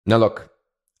Now look,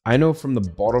 I know from the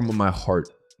bottom of my heart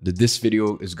that this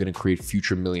video is going to create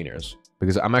future millionaires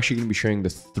because I'm actually going to be sharing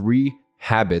the 3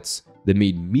 habits that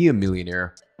made me a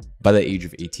millionaire by the age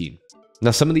of 18. Now,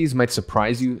 some of these might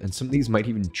surprise you and some of these might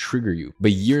even trigger you,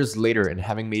 but years later and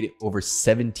having made over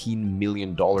 $17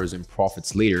 million in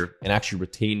profits later and actually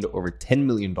retained over $10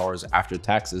 million after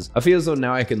taxes, I feel as though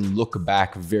now I can look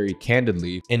back very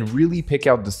candidly and really pick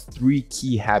out the 3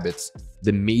 key habits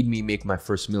that made me make my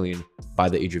first million by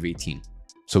the age of 18.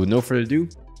 So with no further ado,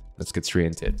 let's get straight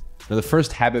into it. Now, the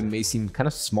first habit may seem kind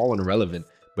of small and irrelevant,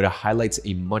 but it highlights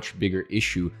a much bigger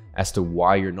issue as to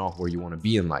why you're not where you want to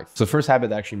be in life. So the first habit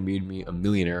that actually made me a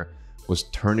millionaire was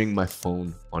turning my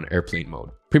phone on airplane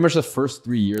mode. Pretty much the first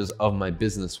 3 years of my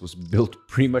business was built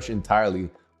pretty much entirely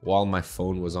while my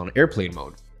phone was on airplane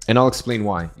mode. And I'll explain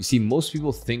why. You see, most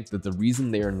people think that the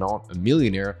reason they are not a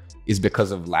millionaire is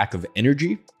because of lack of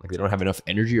energy, like they don't have enough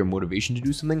energy or motivation to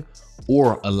do something,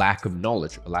 or a lack of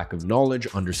knowledge,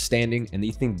 understanding, and they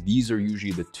think these are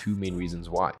usually the 2 main reasons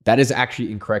why. That is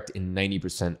actually incorrect in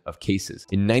 90% of cases.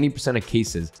 In 90% of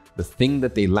cases, the thing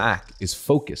that they lack is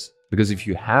focus, because if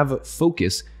you have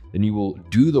focus, then you will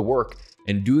do the work,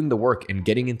 and doing the work and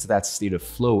getting into that state of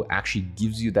flow actually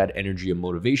gives you that energy and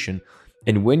motivation.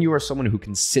 And when you are someone who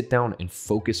can sit down and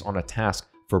focus on a task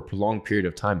for a prolonged period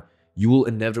of time, you will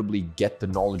inevitably get the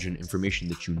knowledge and information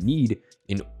that you need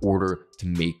in order to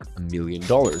make $1 million.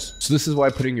 So this is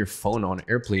why putting your phone on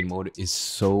airplane mode is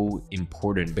so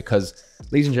important, because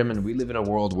ladies and gentlemen, we live in a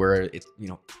world where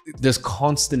there's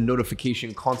constant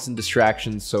notification, constant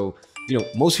distractions. So,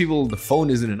 most people, the phone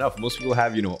isn't enough. Most people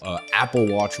have, an Apple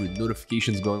Watch with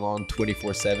notifications going on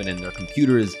 24/7 and their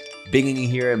computer is binging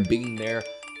here and binging there.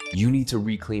 You need to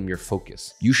reclaim your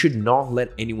focus. You should not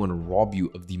let anyone rob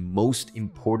you of the most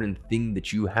important thing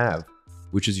that you have,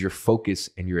 which is your focus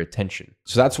and your attention.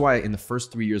 So that's why in the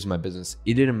first 3 years of my business,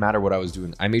 it didn't matter what I was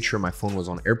doing. I made sure my phone was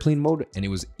on airplane mode and it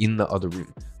was in the other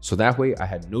room. So that way I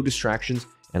had no distractions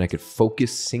and I could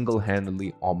focus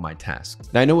single-handedly on my task.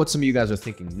 Now, I know what some of you guys are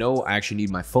thinking. No, I actually need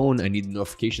my phone. I need the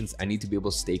notifications. I need to be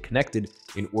able to stay connected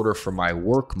in order for my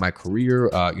work, my career,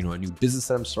 a new business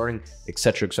that I'm starting,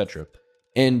 etc., etc.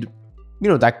 And,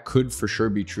 that could for sure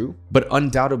be true, but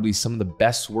undoubtedly some of the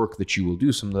best work that you will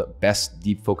do, some of the best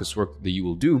deep focus work that you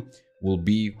will do will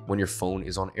be when your phone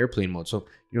is on airplane mode. So,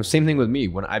 same thing with me.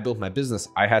 When I built my business,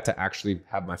 I had to actually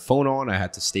have my phone on. I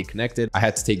had to stay connected. I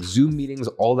had to take Zoom meetings,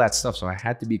 all that stuff. So I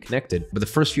had to be connected. But the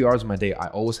first few hours of my day, I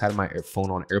always had my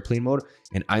phone on airplane mode.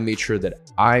 And I made sure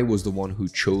that I was the one who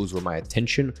chose where my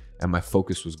attention and my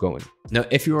focus was going. Now,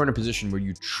 if you're in a position where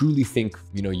you truly think,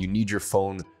 you need your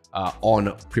phone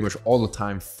on pretty much all the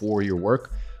time for your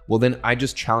work, well, then I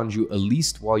just challenge you, at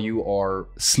least while you are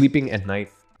sleeping at night,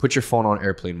 put your phone on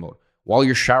airplane mode. While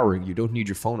you're showering, you don't need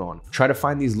your phone on. Try to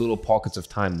find these little pockets of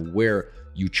time where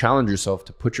you challenge yourself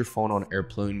to put your phone on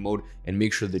airplane mode and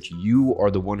make sure that you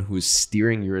are the one who is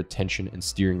steering your attention and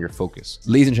steering your focus.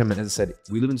 Ladies and gentlemen, as I said,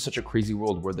 we live in such a crazy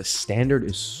world where the standard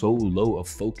is so low of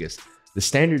focus. The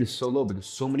standard is so low because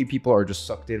so many people are just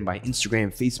sucked in by Instagram,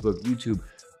 Facebook, YouTube,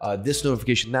 this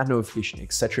notification, that notification,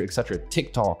 etc., etc.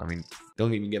 TikTok,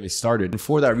 don't even get me started. And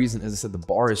for that reason, as I said, the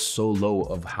bar is so low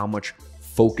of how much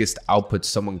focused output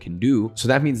someone can do. So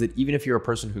that means that even if you're a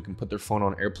person who can put their phone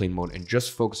on airplane mode and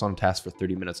just focus on a task for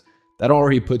 30 minutes, that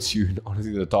already puts you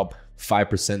honestly the top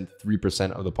 5%,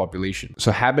 3% of the population.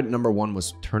 So habit number 1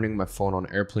 was turning my phone on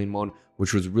airplane mode,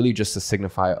 which was really just to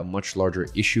signify a much larger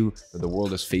issue that the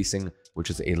world is facing, which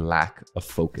is a lack of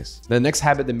focus. The next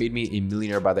habit that made me a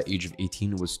millionaire by the age of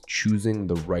 18 was choosing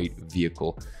the right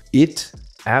vehicle. It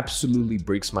absolutely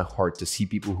breaks my heart to see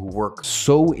people who work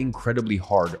so incredibly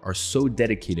hard, are so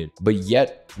dedicated, but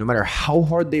yet no matter how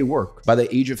hard they work, by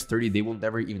the age of 30, they will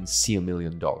never even see $1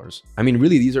 million.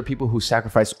 Really, these are people who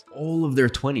sacrifice all of their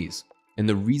 20s. And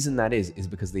the reason that is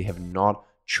because they have not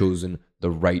chosen the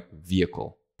right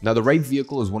vehicle. Now, the right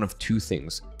vehicle is one of 2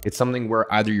 things. It's something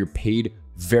where either you're paid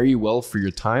very well for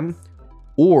your time,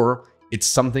 or it's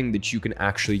something that you can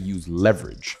actually use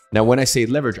leverage. Now, when I say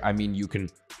leverage, I mean you can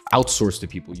outsource to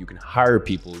people, you can hire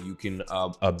people, you can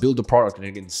build a product and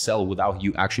it can sell without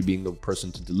you actually being the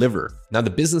person to deliver. Now, the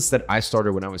business that I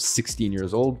started when I was 16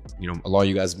 years old, a lot of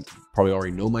you guys probably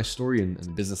already know my story, and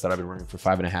the business that I've been running for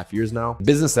 5.5 years now. The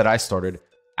business that I started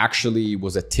actually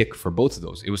was a tick for both of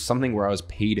those. It was something where I was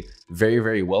paid very,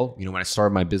 very well. When I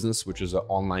started my business, which is an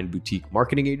online boutique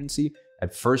marketing agency,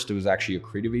 at first it was actually a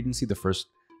creative agency, the first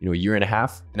 1.5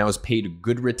 years, and I was paid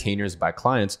good retainers by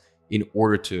clients in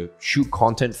order to shoot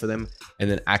content for them and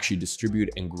then actually distribute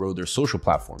and grow their social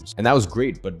platforms. And that was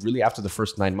great. But really after the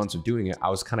first 9 months of doing it, I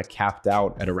was kind of capped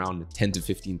out at around $10,000 to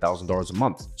 $15,000 a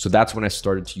month. So that's when I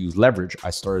started to use leverage. I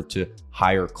started to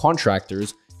hire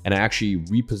contractors, and I actually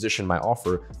repositioned my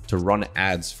offer to run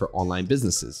ads for online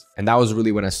businesses. And that was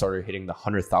really when I started hitting the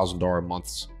 $100,000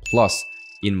 months plus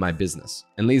in my business.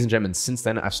 And ladies and gentlemen, since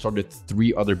then, I've started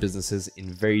 3 other businesses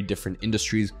in very different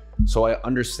industries. So I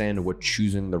understand what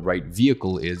choosing the right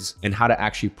vehicle is and how to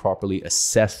actually properly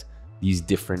assess these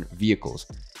different vehicles.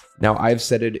 Now, I've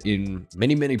said it in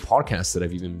many podcasts that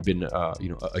I've even been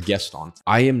a guest on.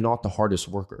 I am not the hardest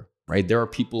worker, right? There are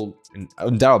people, and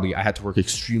undoubtedly I had to work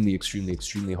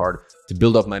extremely hard to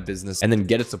build up my business and then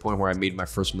get it to the point where I made my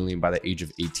first million by the age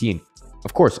of 18.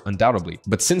 Of course, undoubtedly.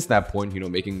 But since that point,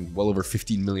 making well over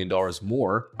 $15 million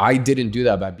more, I didn't do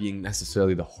that by being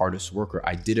necessarily the hardest worker.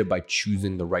 I did it by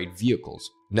choosing the right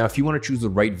vehicles. Now, if you want to choose the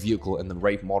right vehicle and the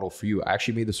right model for you, I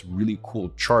actually made this really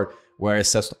cool chart where I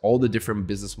assessed all the different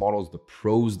business models, the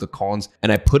pros, the cons,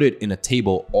 and I put it in a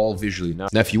table all visually. Now,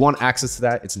 if you want access to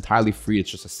that, it's entirely free. It's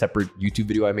just a separate YouTube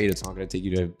video I made. It's not going to take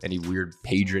you to any weird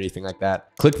page or anything like that.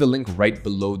 Click the link right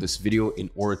below this video in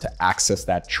order to access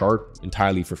that chart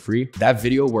entirely for free. That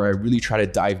video where I really try to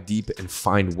dive deep and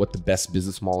find what the best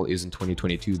business model is in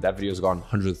 2022, that video has gotten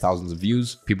hundreds of thousands of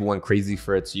views. People went crazy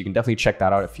for it. So you can definitely check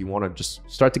that out if you want to just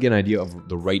start to get an idea of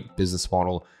the right business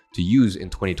model to use in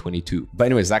 2022. But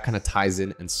anyways, that kind of ties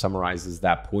in and summarizes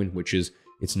that point, which is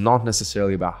it's not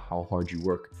necessarily about how hard you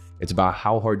work. It's about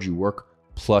how hard you work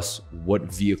plus what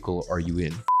vehicle are you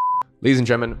in. Ladies and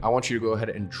gentlemen, I want you to go ahead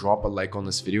and drop a like on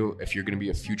this video if you're going to be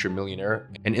a future millionaire.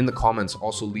 And in the comments,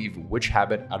 also leave which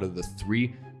habit out of the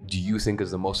 3 do you think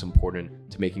is the most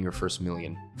important to making your first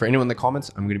million. For anyone in the comments,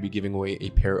 I'm going to be giving away a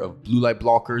pair of blue light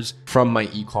blockers from my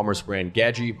e-commerce brand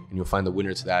Gadzhi, and you'll find the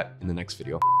winner to that in the next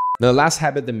video. Now, the last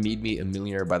habit that made me a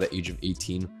millionaire by the age of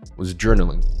 18 was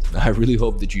journaling. I really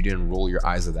hope that you didn't roll your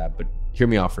eyes at that, but hear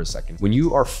me out for a second. When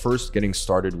you are first getting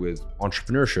started with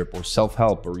entrepreneurship or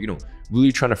self-help or,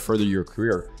 really trying to further your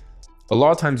career, a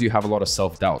lot of times you have a lot of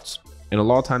self-doubts. And a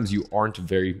lot of times you aren't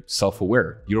very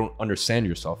self-aware. You don't understand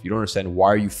yourself. You don't understand why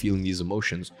are you feeling these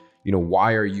emotions?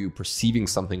 Why are you perceiving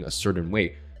something a certain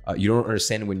way? You don't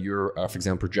understand when you're, for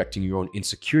example, projecting your own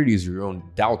insecurities, your own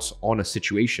doubts on a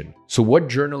situation. So what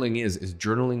journaling is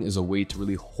journaling is a way to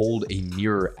really hold a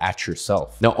mirror at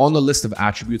yourself. Now, on the list of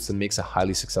attributes that makes a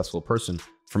highly successful person,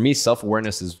 for me,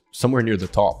 self-awareness is somewhere near the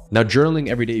top. Now, journaling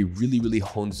every day really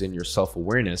hones in your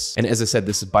self-awareness. And as I said,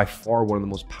 this is by far one of the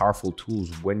most powerful tools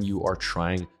when you are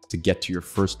trying to get to your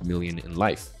first million in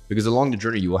life. Because along the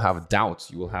journey, you will have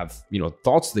doubts, you will have,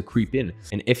 thoughts that creep in.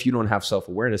 And if you don't have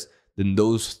self-awareness, then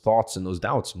those thoughts and those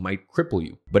doubts might cripple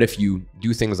you. But if you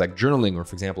do things like journaling or,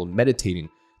 for example, meditating,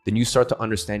 then you start to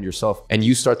understand yourself and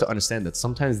you start to understand that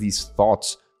sometimes these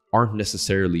thoughts aren't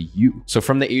necessarily you. So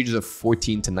from the ages of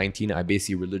 14 to 19, I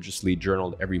basically religiously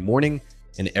journaled every morning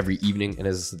and every evening. And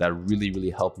as I said, that really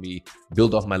helped me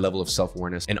build up my level of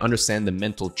self-awareness and understand the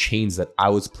mental chains that I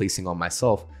was placing on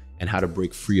myself and how to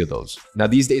break free of those. Now,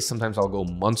 these days, sometimes I'll go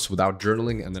months without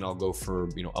journaling, and then I'll go for,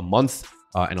 a month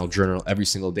and I'll journal every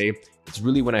single day. It's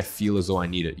really when I feel as though I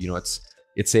need it.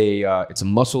 It's a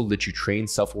muscle that you train,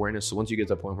 self-awareness. So once you get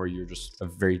to a point where you're just a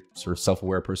very sort of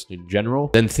self-aware person in general,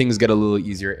 then things get a little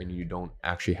easier and you don't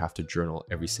actually have to journal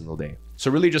every single day.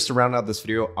 So really, just to round out this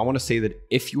video, I want to say that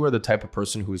if you are the type of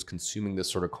person who is consuming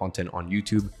this sort of content on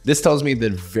YouTube, this tells me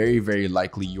that very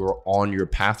likely you're on your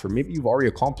path, or maybe you've already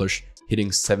accomplished hitting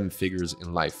 7 figures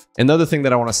in life. Another thing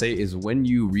that I want to say is when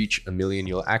you reach a million,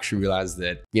 you'll actually realize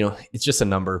that, it's just a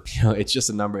number, it's just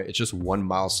a number. It's just one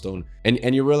milestone.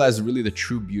 And you realize really the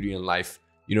true beauty in life,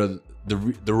 the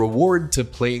reward to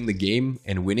playing the game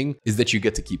and winning is that you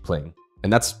get to keep playing.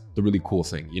 And that's the really cool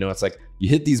thing. It's like you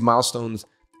hit these milestones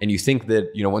and you think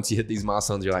that, once you hit these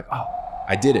milestones, you're like, oh,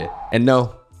 I did it. And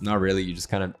no, not really. You just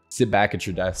kind of sit back at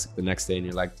your desk the next day and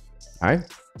you're like, all right,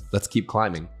 let's keep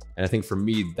climbing. And I think for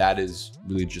me, that is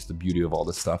really just the beauty of all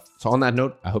this stuff. So on that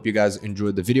note, I hope you guys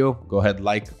enjoyed the video. Go ahead,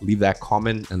 leave that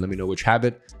comment and let me know which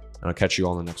habit, and I'll catch you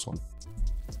all in the next one.